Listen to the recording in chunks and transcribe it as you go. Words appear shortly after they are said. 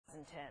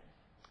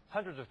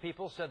Hundreds of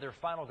people said their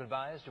final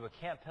goodbyes to a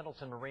Camp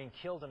Pendleton Marine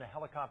killed in a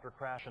helicopter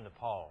crash in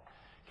Nepal.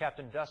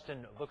 Captain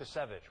Dustin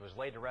Lukasevich was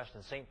laid to rest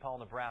in St. Paul,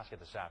 Nebraska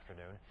this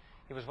afternoon.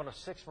 He was one of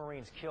 6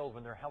 Marines killed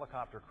when their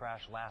helicopter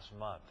crashed last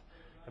month.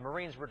 The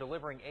Marines were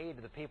delivering aid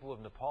to the people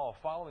of Nepal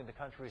following the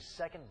country's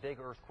second big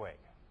earthquake.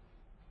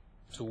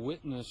 To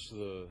witness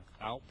the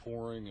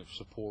outpouring of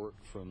support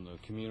from the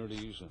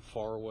communities in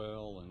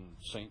Farwell and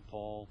St.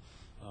 Paul,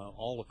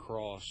 all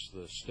across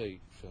the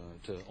state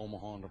to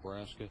Omaha,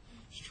 Nebraska,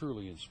 is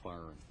truly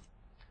inspiring.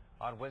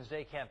 On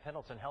Wednesday, Camp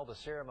Pendleton held a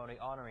ceremony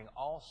honoring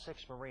all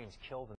 6 Marines killed in